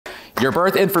Your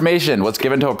birth information was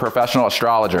given to a professional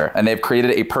astrologer, and they've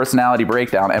created a personality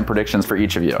breakdown and predictions for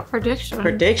each of you.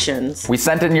 Predictions? We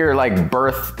sent in your like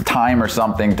birth time or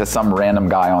something to some random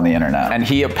guy on the internet, and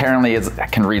he apparently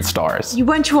can read stars. You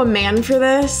went to a man for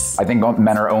this? I think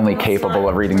men are only capable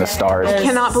of reading the stars. I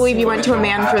cannot believe you went to a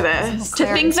man for this. To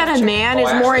think that a man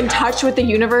is more in touch with the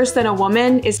universe than a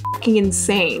woman is fucking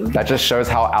insane. That just shows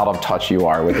how out of touch you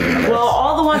are with the universe. Well,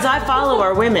 all the ones I follow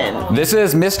are women. This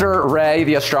is Mr. Ray,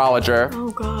 the astrologer.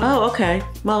 Oh god. Oh, okay.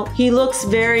 Well, he looks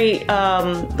very,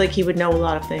 like he would know a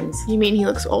lot of things. You mean he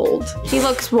looks old? He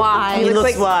looks wise. He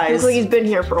looks wise. He looks like he's been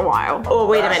here for a while. Oh,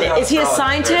 wait a minute. Is he a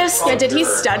scientist? Yeah, did he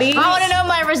study? I want to know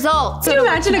my results. Can you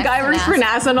imagine a guy works for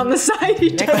NASA and on the side he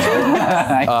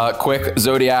does? Quick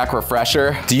Zodiac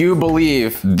refresher. Do you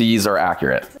believe these are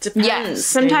accurate? Depends. Yes.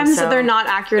 Sometimes they're not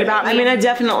accurate about me. I mean, I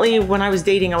definitely, when I was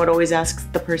dating, I would always ask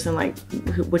the person, like,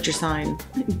 what's your sign?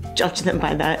 Judge them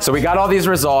by that. So we got all these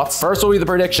results. First will be the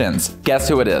predictions. Guess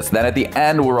who it is. Then at the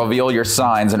end, we'll reveal your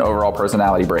signs and overall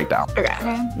personality breakdown.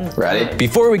 Okay. Ready?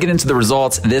 Before we get into the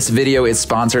results, this video is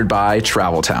sponsored by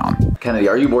Travel Town. Kennedy,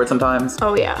 are you bored sometimes?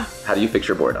 Oh yeah. How do you fix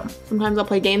your boredom? Sometimes I'll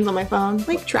play games on my phone,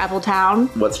 like Travel Town.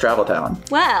 What's Travel Town?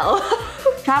 Well,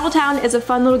 Travel Town is a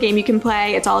fun little game you can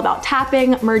play. It's all about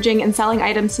tapping, merging, and selling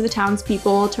items to the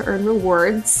townspeople to earn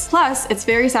rewards. Plus, it's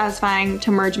very satisfying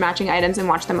to merge matching items and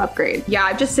watch them upgrade. Yeah,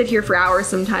 I just sit here for hours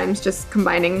sometimes just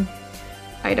combining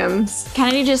items.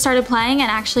 Kennedy just started playing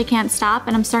and actually can't stop,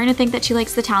 and I'm starting to think that she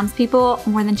likes the townspeople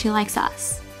more than she likes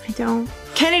us. I don't.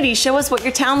 Kennedy, show us what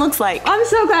your town looks like. I'm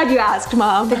so glad you asked,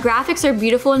 Mom. The graphics are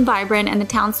beautiful and vibrant, and the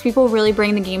townspeople really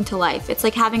bring the game to life. It's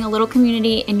like having a little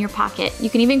community in your pocket. You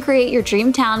can even create your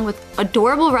dream town with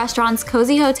adorable restaurants,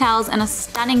 cozy hotels, and a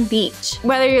stunning beach.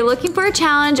 Whether you're looking for a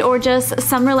challenge or just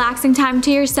some relaxing time to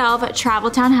yourself,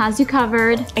 Travel Town has you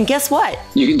covered. And guess what?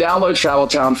 You can download Travel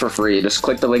Town for free. Just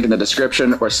click the link in the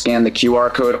description or scan the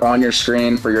QR code on your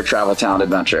screen for your Travel Town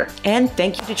adventure. And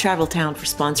thank you to Travel Town for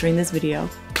sponsoring this video.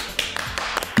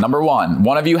 Number one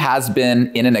of you has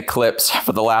been in an eclipse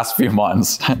for the last few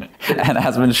months and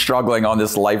has been struggling on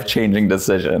this life-changing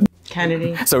decision.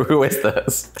 Kennedy. So who is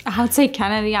this? I would say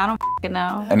Kennedy, I don't f***ing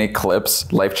know. An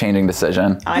eclipse, life-changing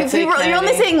decision. I'd say You're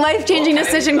only saying life-changing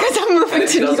decision because I'm moving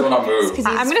to New York. move.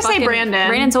 I'm gonna say Brandon.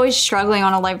 Brandon's always struggling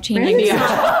on a life-changing decision.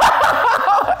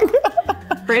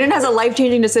 Brandon has a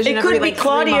life-changing decision. It could every, be like,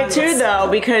 Claudia too, though,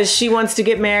 because she wants to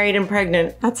get married and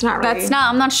pregnant. That's not right.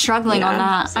 I'm not struggling on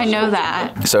that. I know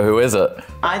that. So who is it?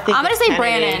 I think I'm gonna say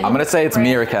Brandon. I'm gonna say it's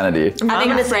me or Kennedy. I think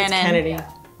gonna it's say it's Brandon.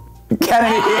 Kennedy.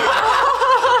 Kennedy!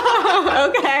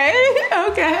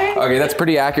 Okay. Okay, that's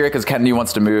pretty accurate because Kennedy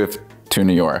wants to move to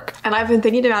New York. And I've been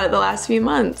thinking about it the last few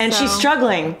months. And she's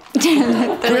struggling.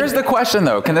 Here's the question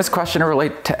though. Can this question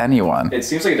relate to anyone? It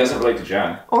seems like it doesn't relate to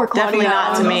Jen. Or Claudia. Definitely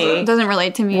not to me. It doesn't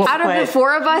relate to me. Out of the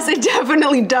four of us, it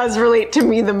definitely does relate to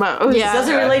me the most. Yeah. It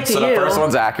doesn't relate to So you. the first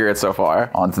one's accurate so far.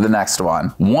 On to the next one.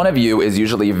 One of you is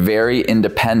usually very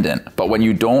independent, but when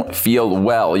you don't feel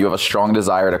well, you have a strong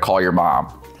desire to call your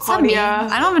mom. It's not me. Claudia.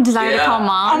 I don't have a desire to call Oh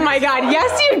mom. my god,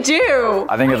 yes you do!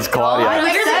 I think it's Claudia. I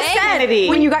literally Say said, Kennedy.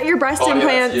 when you got your breast Claudia,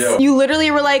 implants, that's you literally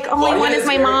were like, only one is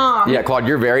my mom. Yeah, Claude,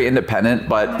 you're very independent,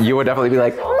 but you would definitely be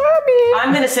like, Mommy.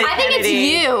 I'm gonna say I think it's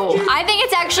Kennedy. you. I think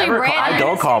it's actually Brandon. I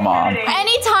don't call mom.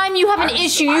 Anytime you have an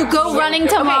issue, you go running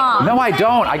to mom. No, I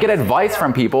don't. I get advice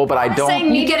from people, but I I'm don't.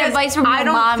 saying you get advice from your I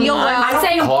don't mom. feel well. I'm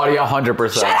saying Claudia,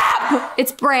 100%.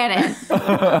 it's Brandon.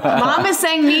 Mom is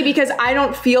saying me because I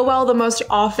don't feel well the most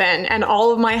often, and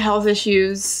all of my health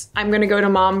issues I'm gonna go to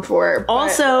mom for. but-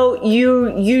 Also,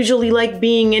 you usually like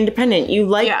being independent. You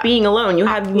like being alone. You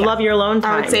love your alone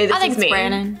time. I would say this I think is it's me.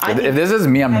 Brandon. If this is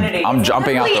me, I'm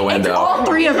jumping out the It's window. all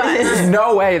three of us. There's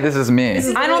no way this is me.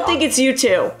 I don't think it's you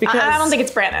two because I don't think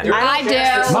it's Brandon. I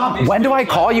do. Mom, when do I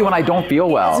call you when I don't feel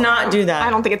well? Let's not do that. I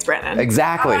don't think it's Brandon.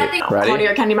 Exactly. Ready?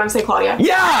 Claudia or Kennedy, mom say Claudia.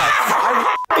 Yes!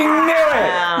 I f***ing knew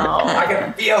it! Wow. I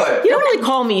can feel it. You don't really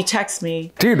call me, you text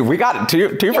me. Dude, we got two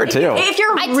for two. If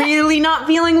you're really not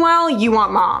feeling well, you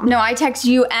want mom. No, I text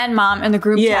you and mom in the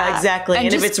group chat. Yeah, exactly. And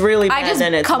if just- it's really bad, I just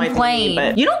then it's complain.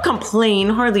 But you don't complain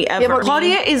hardly ever. but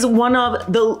Claudia is one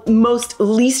of the most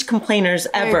least complainers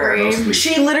ever. agree.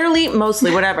 She literally,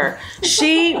 mostly, whatever.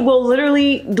 She will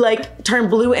literally like turn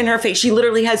blue in her face. She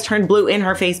literally has turned blue in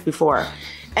her face before.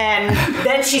 And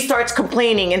then she starts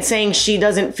complaining and saying she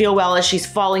doesn't feel well as she's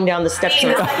falling down the steps.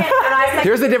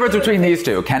 Here's the difference between these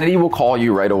two. Kennedy will call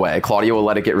you right away. Claudia will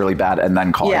let it get really bad and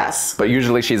then call Yes. you. But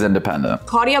usually she's independent.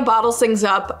 Claudia bottles things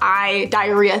up. I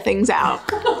diarrhea things out.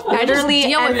 Literally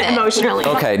deal and with it. emotionally.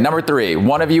 Okay, number 3.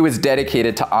 One of you is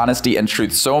dedicated to honesty and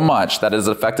truth so much that it has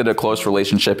affected a close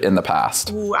relationship in the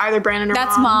past. Ooh, either Brandon or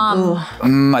That's mom.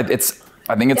 mom. It's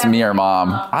I think it's me or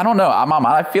mom. I don't know. Mom,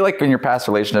 I feel like in your past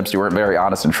relationships, you weren't very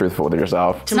honest and truthful with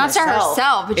yourself. It's not to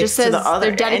herself. It just says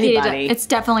they're dedicated. It's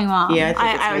definitely mom. Yeah,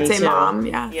 I would say too. Mom.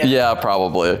 Yeah,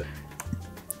 probably.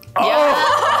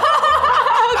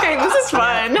 Okay, this is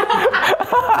fun.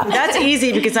 That's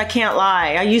easy because I can't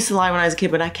lie. I used to lie when I was a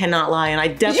kid, but I cannot lie, and I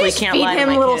definitely can't lie. Feed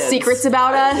him little secrets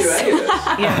about us.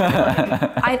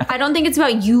 I don't think it's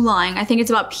about you lying. I think it's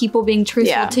about people being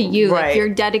truthful to you. Right. Like you're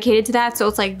dedicated to that, so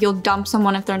it's like you'll dump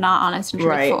someone if they're not honest and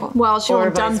truthful. Right. Well, she Or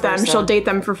won't dump vice them. versa. She'll date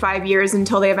them for 5 years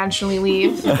until they eventually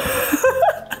leave.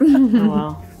 Oh,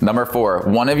 well. Number 4,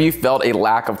 one of you felt a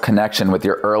lack of connection with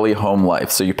your early home life,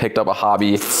 so you picked up a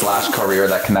hobby / career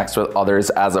that connects with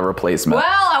others as a replacement. Well,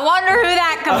 I wonder who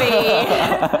that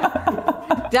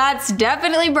could be. That's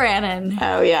definitely Brandon.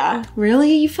 Oh, yeah.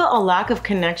 Really? You felt a lack of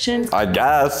connection? I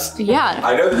guess. Yeah.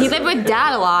 I know this He is- lived with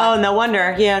dad a lot. Oh, no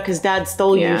wonder. Yeah, because Dad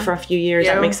stole you for a few years.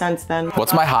 Yeah. That makes sense then.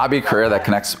 What's my hobby career that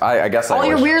connects? I guess All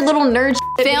your weird little nerd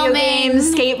shit, Filming. video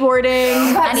games,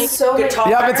 skateboarding. Guitar.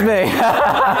 Yeah, it's me.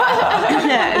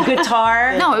 Yeah,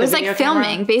 guitar. No, it was The like video filming.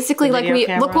 camera. Basically, The like video we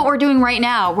camera. look what we're doing right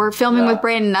now. We're filming with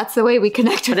Brandon. That's the way we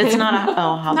connect with But it's him. not a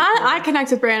hobby. I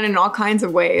connect with Brandon in all kinds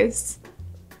of ways.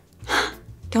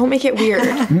 Don't make it weird.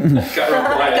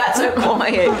 That's so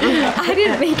quiet. I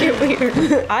didn't make it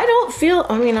weird. I don't feel,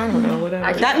 I don't know,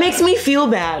 whatever. That makes me feel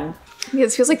bad. It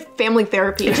feels like family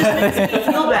therapy. I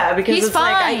feel bad because He's it's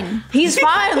like, fine. he's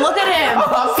fine. Look at him.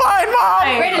 I'm fine,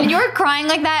 Mom. Brandon, you were crying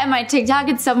like that in my TikTok,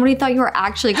 and somebody thought you were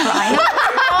actually crying.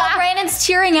 Oh, Brandon's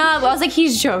tearing up. I was like,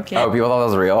 he's joking. Oh, people thought that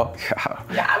was real?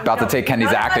 About to take Kenny's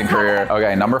acting career.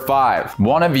 Okay, number 5.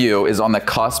 One of you is on the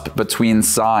cusp between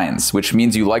signs, which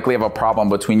means you likely have a problem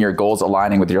between your goals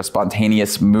aligning with your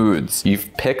spontaneous moods.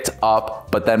 You've picked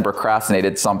up, but then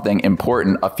procrastinated something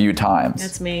important a few times.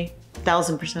 That's me.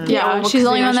 1000%. Yeah, she's the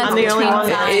only one that's I'm the only one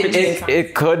that's between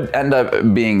It could end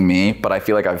up being me, but I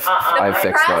feel like I've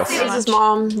fixed this. This is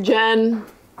Mom, Jen.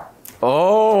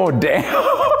 Oh, damn.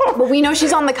 But we know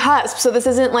she's on the cusp, so this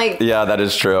isn't like... Yeah, that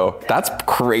is true. That's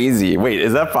crazy. Wait,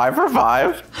 is that 5 for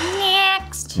 5?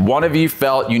 Next. One of you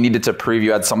felt you needed to prove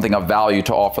you had something of value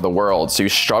to offer the world, so you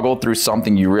struggled through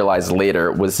something you realized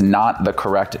later was not the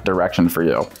correct direction for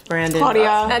you. Brandon.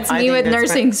 Claudia. That's I me think with that's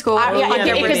nursing school. Yeah,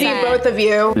 it could be both of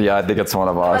you. Yeah, I think it's one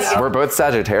of us. We're both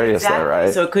Sagittarius though,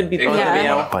 right? So it could be both Yeah. of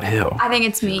you. But who? I think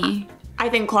it's me. I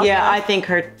think Claudia. Yeah, I think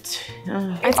her.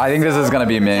 I think this is gonna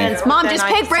be me. Mom, just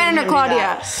pick Brandon or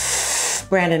Claudia.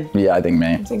 Brandon. Yeah, I think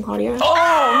me. I think Claudia.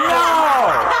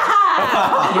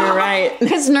 You're right.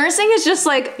 Because nursing is just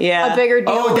like Yeah. a bigger deal.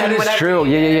 Oh, that than is whatever. true.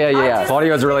 Yeah.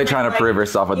 Claudia's really trying to prove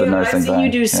herself with the nursing I've seen thing.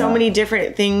 you do so Yeah. many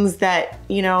different things that,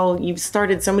 you've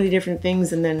started so many different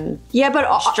things and then Yeah, but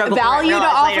Struggle to value to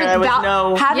realize offer later there was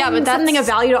no- having Yeah, but something that's- of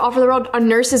value to offer the world. A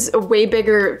nurse is a way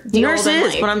bigger deal nurse than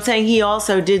is, like, but I'm saying he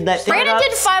also did that thing. Brandon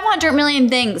did 500 million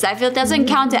things. I feel it doesn't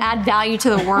count to add value to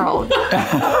the world.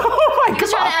 Oh my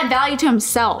He's trying to add value to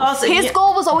himself. Also, his yeah,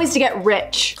 goal was always to get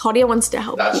rich. Claudia wants to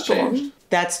help people.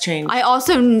 that's changed. I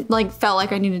also felt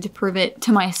like I needed to prove it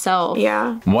to myself.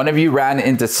 Yeah. One of you ran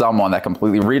into someone that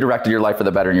completely redirected your life for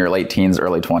the better in your late teens,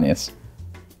 early 20s.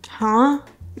 Huh?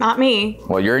 Not me.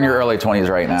 Well, you're in your early 20s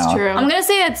right now. It's true. I'm gonna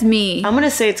say that's me. I'm gonna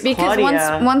say it's Because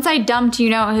Claudia. once I dumped, you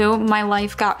know who, my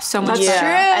life got so much That's Yeah. better.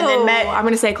 true. And then met- I'm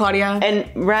gonna say Claudia. and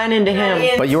ran into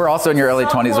him. But you were also in your early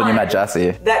 20s when you met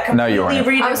Jesse. That No, you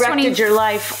completely weren't. I was redirected your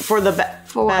life for the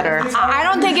better. I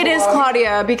don't think it is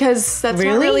Claudia because that's not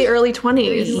Really? really early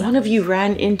 20s. One of you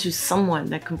ran into someone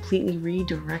that completely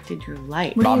redirected your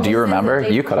life. Mom, do you remember?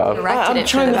 You could have. Directed I'm it for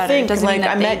trying the to better. think. Doesn't mean Like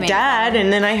that I they met made Dad, it.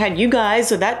 and then I had you guys,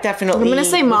 so that definitely. I'm gonna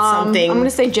say was Mom. something I'm gonna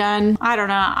say Jen. I don't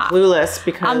know. clueless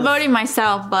because I'm voting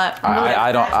myself, but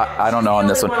I don't know on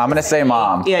this one. I'm gonna say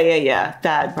Mom. Yeah.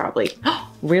 Dad probably.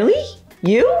 Really?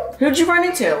 You? Who'd you run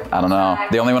into? I don't know.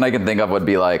 The only one I can think of would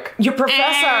be like, Your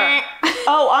professor.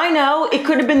 Oh, I know. It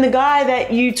could have been the guy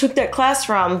that you took that class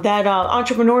from, that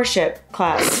entrepreneurship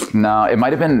class. no, it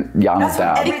might have been Yana's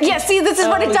dad. Yeah, see, this is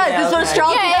what it does. yeah, This is what okay.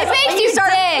 astrology Yeah, it does. makes And you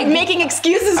start dig. making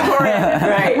excuses for it.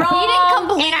 Right. he didn't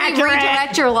completely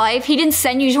redirect your life. He didn't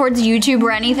send you towards YouTube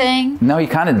or anything. No, he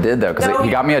kind of did though, because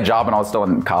he got me a job when I was still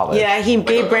in college. Yeah, he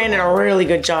gave Brandon a really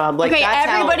good job. Like Okay, that's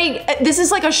everybody, this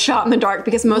is like a shot in the dark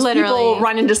because most people Literally.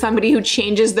 run into somebody who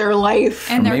changes their life.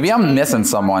 And they're Maybe I'm missing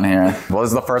someone here. Well,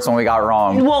 this is the first one we got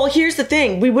wrong. Well, here's the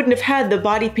thing: we wouldn't have had the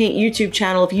body paint YouTube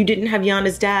channel if you didn't have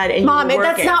Yana's dad and Mom, you were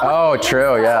that's working. not what Oh,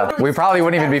 true, yeah. We probably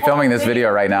wouldn't even be filming this video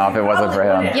right now if it wasn't for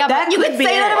him. Yeah, That but you could could be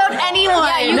say that it. about anyone.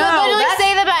 Yeah, you No, could literally that's-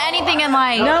 say that about anyone. anything in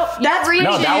life. No, that's reaching.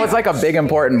 No, that was like a big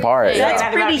important part. That's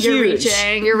pretty huge.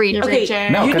 You're reaching. Okay.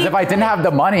 No, because if I didn't have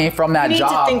the money from that You need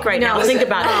job, to think right now. Think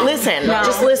about it. Listen.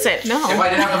 Just listen. if I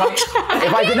didn't have the money,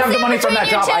 if I didn't have the money from that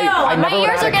job, I never would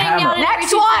have had a camera.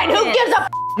 Next one. Who gives a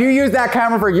You use that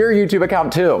camera for your YouTube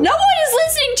account too. No one is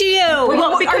listening to you.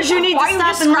 Well, because you need to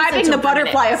stop describing the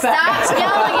butterfly effect. Stop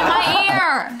yelling in my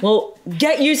ear. Well,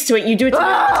 get used to it. You do it to me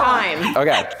all the time.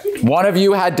 Okay. One of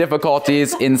you had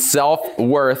difficulties in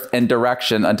self-worth and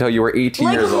direction until you were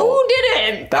 18 years old. Who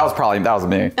didn't? That was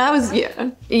me. That was,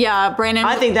 yeah, Brandon.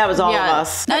 I think that was all of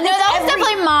us. No, that was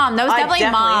definitely mom. That was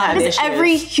definitely mom. had issues.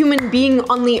 Every human being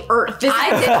on the earth.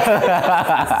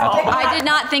 I did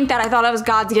not think that. I thought I was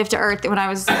God's gift to earth when I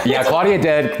was. Yeah, Claudia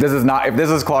did. This is not. If this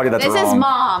is Claudia, that's This wrong. is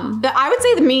mom. I would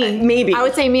say me. Maybe. I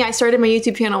would say me. I started my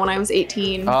YouTube channel when I was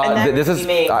 18. This is.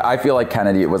 I feel like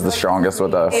Kennedy was the strongest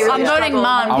with us. I'm voting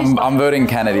mom. I'm voting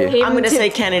Kennedy. I'm going to say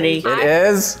Kennedy. It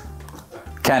is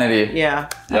Kennedy. Yeah.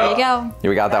 There you go.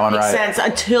 We got that one Makes right. sense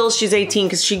until she's 18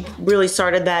 because she really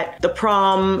started the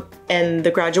prom and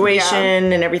the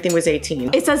graduation and everything was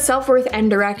 18. It says self-worth and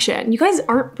direction. You guys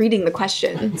aren't reading the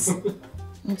questions.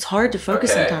 It's hard to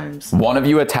focus sometimes. One of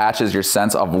you attaches your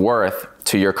sense of worth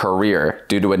to your career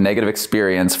due to a negative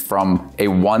experience from a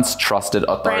once trusted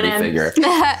authority Brandon. figure.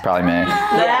 Probably me.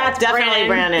 That's definitely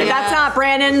Brandon. If that's not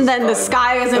Brandon, then the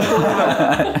sky isn't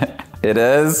blue. It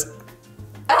is.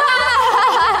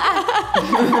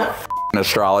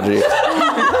 Astrology.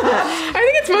 I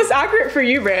think it's most accurate for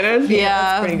you, Brandon.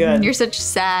 Yeah. pretty good. You're such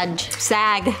sag.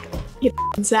 You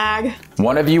zag.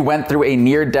 One of you went through a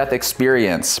near-death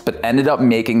experience, but ended up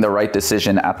making the right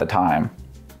decision at the time.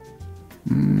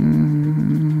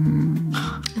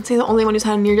 I'd say the only one who's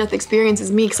had a near-death experience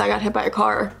is me because I got hit by a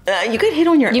car. You could hit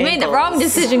on your You made the wrong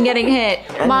decision getting hit.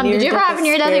 Mom, did you ever have a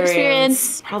near-death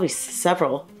experience? Probably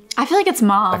several. I feel like it's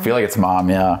mom. I feel like it's mom,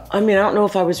 yeah. I mean, I don't know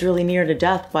if I was really near to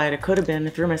death, but it could have been. I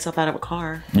threw myself out of a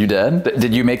car. You did?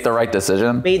 Did you make the right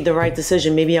decision? Made the right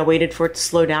decision. Maybe I waited for it to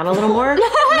slow down a little more. No,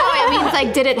 I mean, it's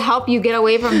like, did it help you get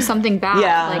away from something bad?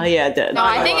 Yeah, Like, yeah, it did. No,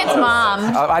 I think it's mom.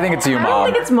 I think it's you, I don't mom.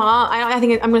 think it's mom. I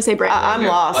think I'm gonna say Brandon. I'm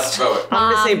lost. vote.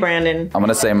 I'm going to say Brandon. I'm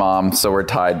gonna say mom, so we're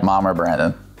tied. Mom or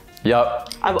Brandon? Yup.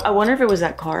 I wonder if it was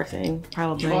that car thing.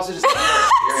 Probably.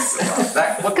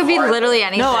 Could be literally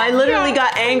anything. No, I literally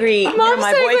got angry at Mom's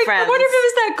my saying, boyfriend. Like, I wonder if it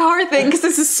was that car thing because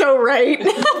this is so right.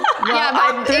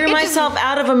 I threw myself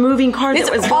out of a moving car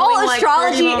that was all going like 30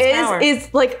 astrology miles an hour.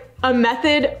 is like a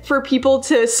method for people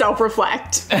to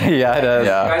self-reflect. Yeah, it is.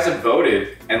 You guys have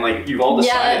voted, and like you've all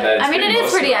decided that it's I mean, been it is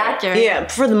mostly pretty right. accurate. Yeah,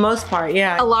 for the most part,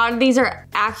 yeah. A lot of these are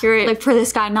accurate, like for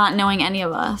this guy not knowing any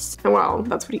of us. Well,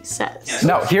 that's what he says.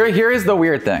 No, here is the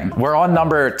weird thing. We're on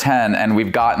number 10 and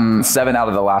we've gotten 7 out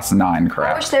of the last 9 I wish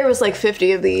correct. there was like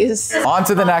 50 of these. On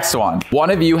to the next one.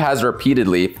 One of you has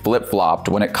repeatedly flip-flopped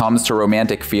when it comes to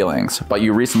romantic feelings, but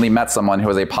you recently met someone who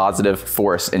was a positive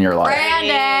force in your life.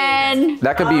 Brandon!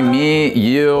 That could be me,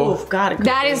 you. Oh, God.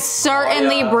 That is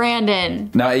certainly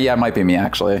Brandon. No, yeah, it might be me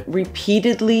actually.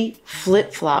 Repeatedly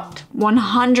flip-flopped.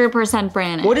 100%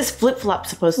 Brandon. What is flip-flop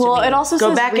supposed to Well, mean? it also Go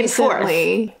says back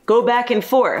recently. and forth. Go back and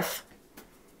forth.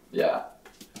 Yeah.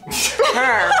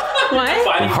 Her.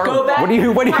 Finding Her.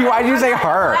 Why did you say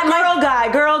her?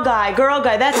 Girl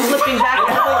guy. That's flipping back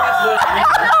and forth.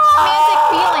 romantic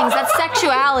feelings. That's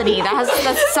sexuality.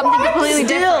 That's something completely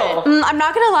different. I'm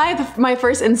not gonna lie, my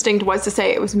first instinct was to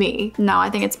say it was me, No, I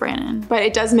think it's Brandon. but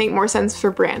it does make more sense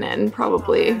for Brandon,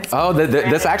 probably. Oh,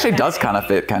 this actually does kind of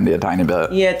fit Kennedy a tiny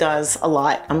bit. Yeah, it does a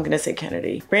lot. I'm gonna say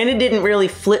Kennedy. Brandon didn't really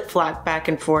flip-flop back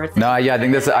and forth. No, yeah, I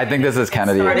think this is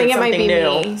Kennedy. I think it might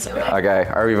be Something me. Okay,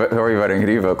 who are we voting? Who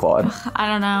do you vote, Claude? I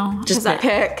don't know. Just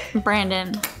Pick.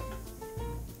 Brandon.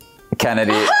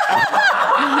 Kennedy.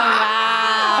 Wow.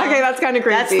 Okay, that's kind of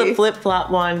That's crazy. the flip-flop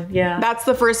one. Yeah. That's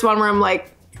the first one where I'm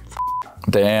like,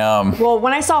 Damn. well,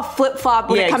 when I saw flip-flop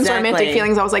when Yeah, it comes to romantic exactly.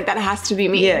 feelings, I was like, that has to be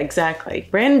me. Yeah, exactly.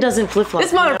 Brandon doesn't flip-flop.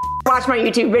 This mother watch my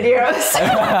YouTube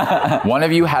videos. One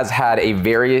of you has had a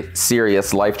very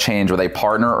serious life change with a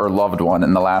partner or loved one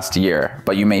in the last year,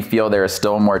 but you may feel there is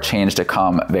still more change to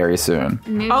come very soon.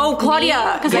 Oh,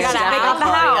 Claudia. Because I got Yeah. They got the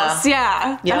Claudia. house.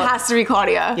 Yeah. Yep. That has to be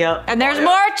Claudia. Yep. And there's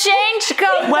more change to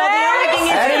come. Well, the only thing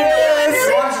And is, it is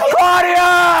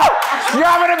Claudia! You're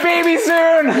having a baby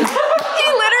soon!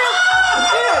 He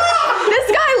literally,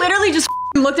 this guy literally just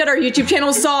looked at our YouTube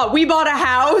channel, saw we bought a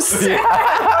house.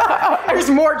 There's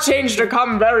more change to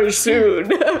come very soon.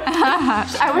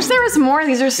 I wish there was more.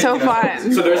 These are so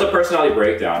fun. So there's a personality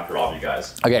breakdown for all of you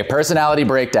guys. Okay, personality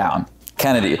breakdown.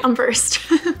 Kennedy. I'm first.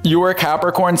 You were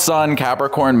Capricorn Sun,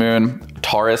 Capricorn Moon,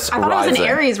 Taurus I thought rising. it was an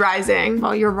Aries rising.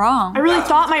 Well, you're wrong. I really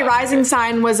thought my rising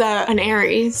sign was an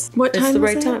Aries. What time It's the was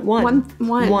right it? time. One.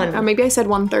 One. Oh, maybe I said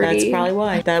 1:30. That's probably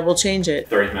why. That will change it.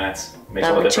 30 minutes. Makes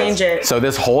That all the would difference. change it. So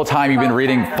this whole time you've been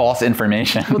reading false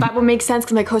information. Well, that would make sense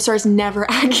because my co-star is never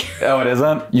accurate. Oh, it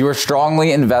isn't? You were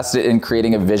strongly invested in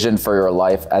creating a vision for your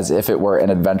life as if it were an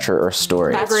adventure or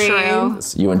story. That's Agreed. true.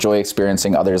 You enjoy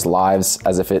experiencing others' lives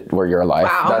as if it were your life.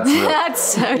 Wow. That's real. That's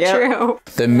so Yep. true.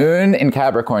 The moon in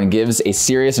Capricorn gives a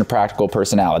serious and practical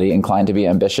personality, inclined to be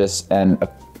ambitious and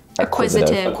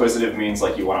acquisitive. Acquisitive means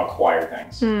like you want to acquire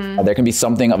things. There can be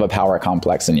something of a power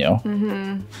complex in you.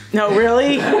 No,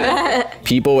 really?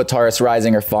 People with Taurus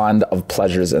rising are fond of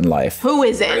pleasures in life. Who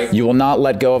is it? You will not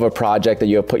let go of a project that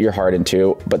you have put your heart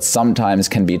into, but sometimes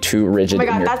can be too rigid. Oh my in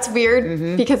god, your that's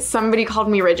weird because somebody called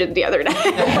me rigid the other day.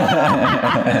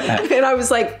 And I was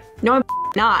like, no, I'm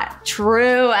not.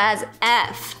 True as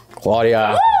F.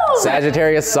 Claudia.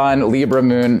 Sagittarius Sun, Libra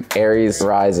Moon, Aries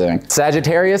Rising.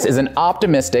 Sagittarius is an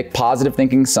optimistic, positive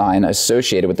thinking sign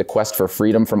associated with the quest for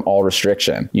freedom from all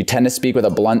restriction. You tend to speak with a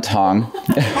blunt tongue,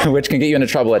 which can get you into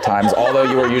trouble at times, although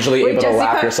you are usually able to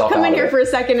laugh yourself come out in of here it. for a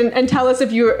second and tell us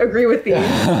if you agree with these.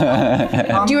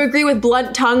 Do you agree with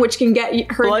blunt tongue, which can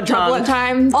get her in Blunt trouble tongue. at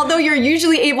times? Although you're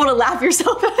usually able to laugh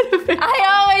yourself out of it. I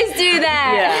always do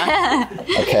that.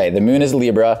 Okay, the moon is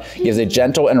Libra, gives a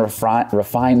gentle and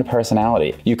refined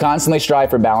personality. You constantly strive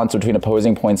for balance between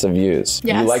opposing points of views.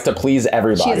 Yes. You like to please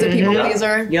everybody. She's a people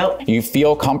pleaser. Yep. You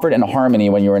feel comfort and harmony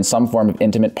when you're in some form of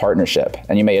intimate partnership,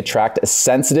 and you may attract a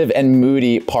sensitive and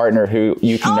moody partner who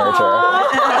you can nurture.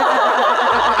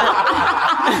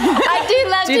 I do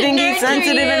love Do you to think he's nurture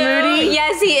sensitive you. and moody?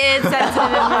 Yes, he is sensitive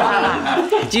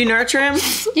and moody. Do you nurture him?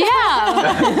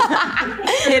 Yeah.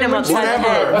 Hit him upside the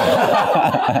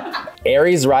head.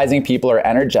 Aries rising people are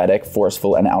energetic,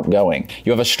 forceful, and outgoing.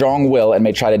 You have a strong will and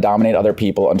may try to dominate other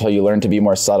people until you learn to be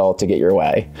more subtle to get your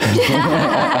way.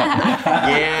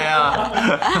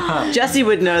 Yeah. Jesse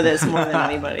would know this more than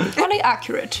anybody. Very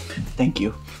accurate. Thank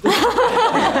you.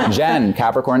 Jen,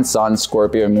 Capricorn Sun,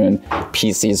 Scorpio Moon,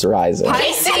 Pisces rising.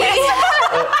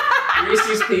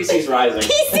 Reese's rising.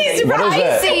 What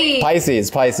is it?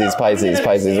 Pisces.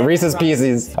 Reese's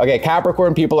Pieces. Okay,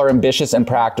 Capricorn people are ambitious and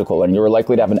practical, and you are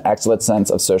likely to have an excellent sense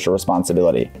of social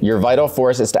responsibility. Your vital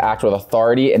force is to act with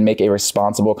authority and make a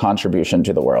responsible contribution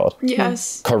to the world.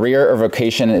 Yes. Career or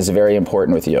vocation is very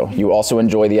important with you. You also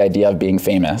enjoy the idea of being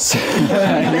famous. You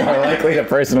are likely to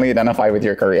personally identify with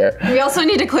your career. We also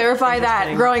need to clarify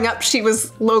that growing up, she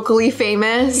was locally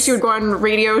famous. She would go on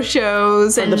radio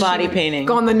shows and the she body would painting.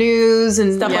 go on the news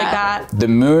and stuff like that. The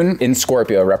moon in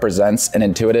Scorpio represents an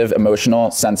intuitive,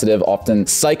 emotional, sensitive, often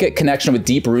psychic connection with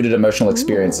deep-rooted emotional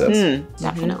experiences.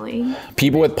 Definitely.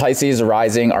 People with Pisces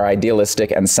rising are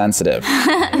idealistic and sensitive.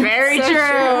 Very true.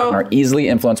 Are easily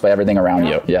influenced by everything around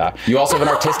you. Yeah. You also have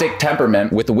an artistic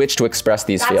temperament with which to express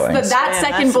these feelings. That Yeah,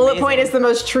 second that's bullet amazing. point is the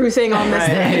most true thing on this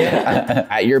thing.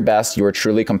 At your best, you are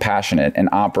truly compassionate and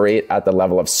operate at the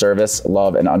level of service,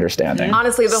 love, and understanding.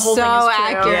 Honestly, the whole So thing is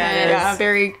true. accurate. Yeah,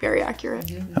 very, very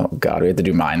accurate. Oh God, we have to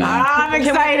do mine now. I'm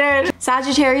excited.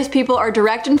 Sagittarius people are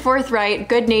direct and forthright,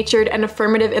 good-natured, and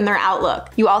affirmative in their outlook.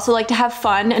 You also like to have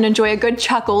fun and enjoy a good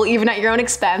chuckle, even at your own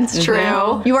expense.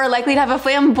 True. You are likely to have a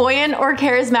flamboyant or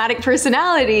charismatic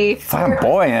personality.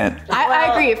 Flamboyant.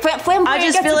 I agree. Flamboyant I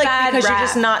just gets feel a like bad because rap. you're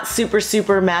just not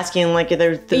super masculine, like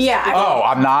there's Yeah. Oh,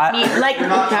 I'm not? like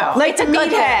the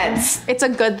meatheads. It's a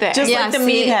good thing. Just Yeah, like the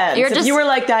see, meatheads. you're If just- you were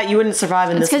like that, you wouldn't survive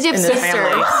in this, 'cause you have in this sisters.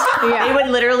 family. Yeah. They would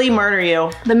literally murder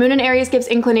you. The moon in Aries gives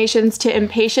inclinations to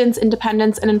impatience,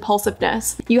 independence, and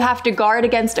impulsiveness. You have to guard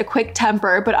against a quick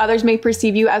temper, but others may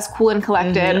perceive you as cool and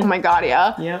collected. Oh my god,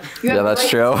 yeah. Yep. Yeah, that's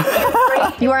true.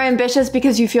 You are ambitious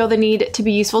because you feel the need to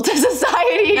be useful to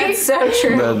society. That's so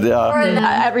true.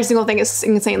 Every single thing is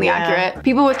insanely accurate.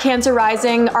 People with Cancer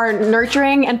rising are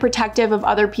nurturing and protective of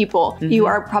other people. You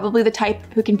are probably the type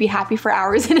who can be happy for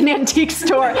hours in an antique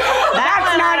store.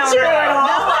 That's not true at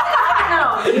all.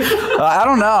 I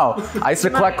don't know. I used to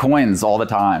collect coins all the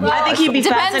time. I think he'd be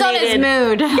Depends on his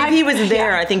fascinated. mood. If he was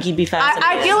there, I think he'd be fascinated.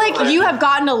 I feel like you have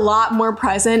gotten a lot more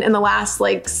present in the last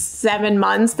like 7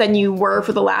 months than you were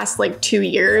for the last like 2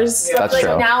 years. That's like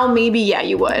true. now maybe, yeah,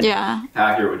 you would. Yeah. How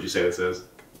accurate would you say this is?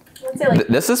 I'd say like,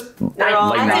 This is like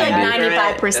I'd say 90.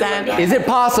 like 95%. Is it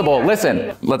possible?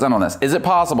 Listen, let's end on this. Is it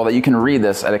possible that you can read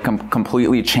this and it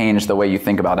completely change the way you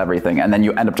think about everything, and then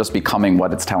you end up just becoming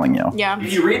what it's telling you? Yeah.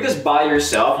 If you read this by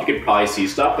yourself, you could probably see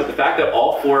stuff, but the fact that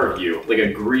all 4 of you like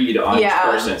agreed on each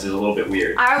person's is a little bit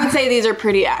weird. I would say these are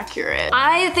pretty accurate.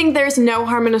 I think there's no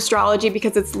harm in astrology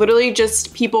because it's literally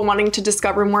just people wanting to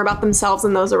discover more about themselves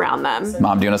and those around them.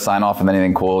 Mom, do you want to sign off with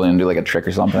anything cool and do like a trick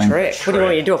or something? Trick. What do you want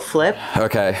me to do? A flip?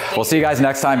 Okay. We'll see you guys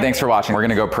next time. Thanks for watching. We're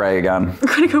gonna go pray again. I'm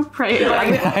gonna go pray.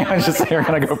 I was just saying we're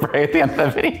gonna go pray at the end of the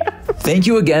video. Thank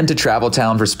you again to Travel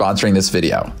Town for sponsoring this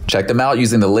video. Check them out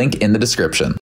using the link in the description.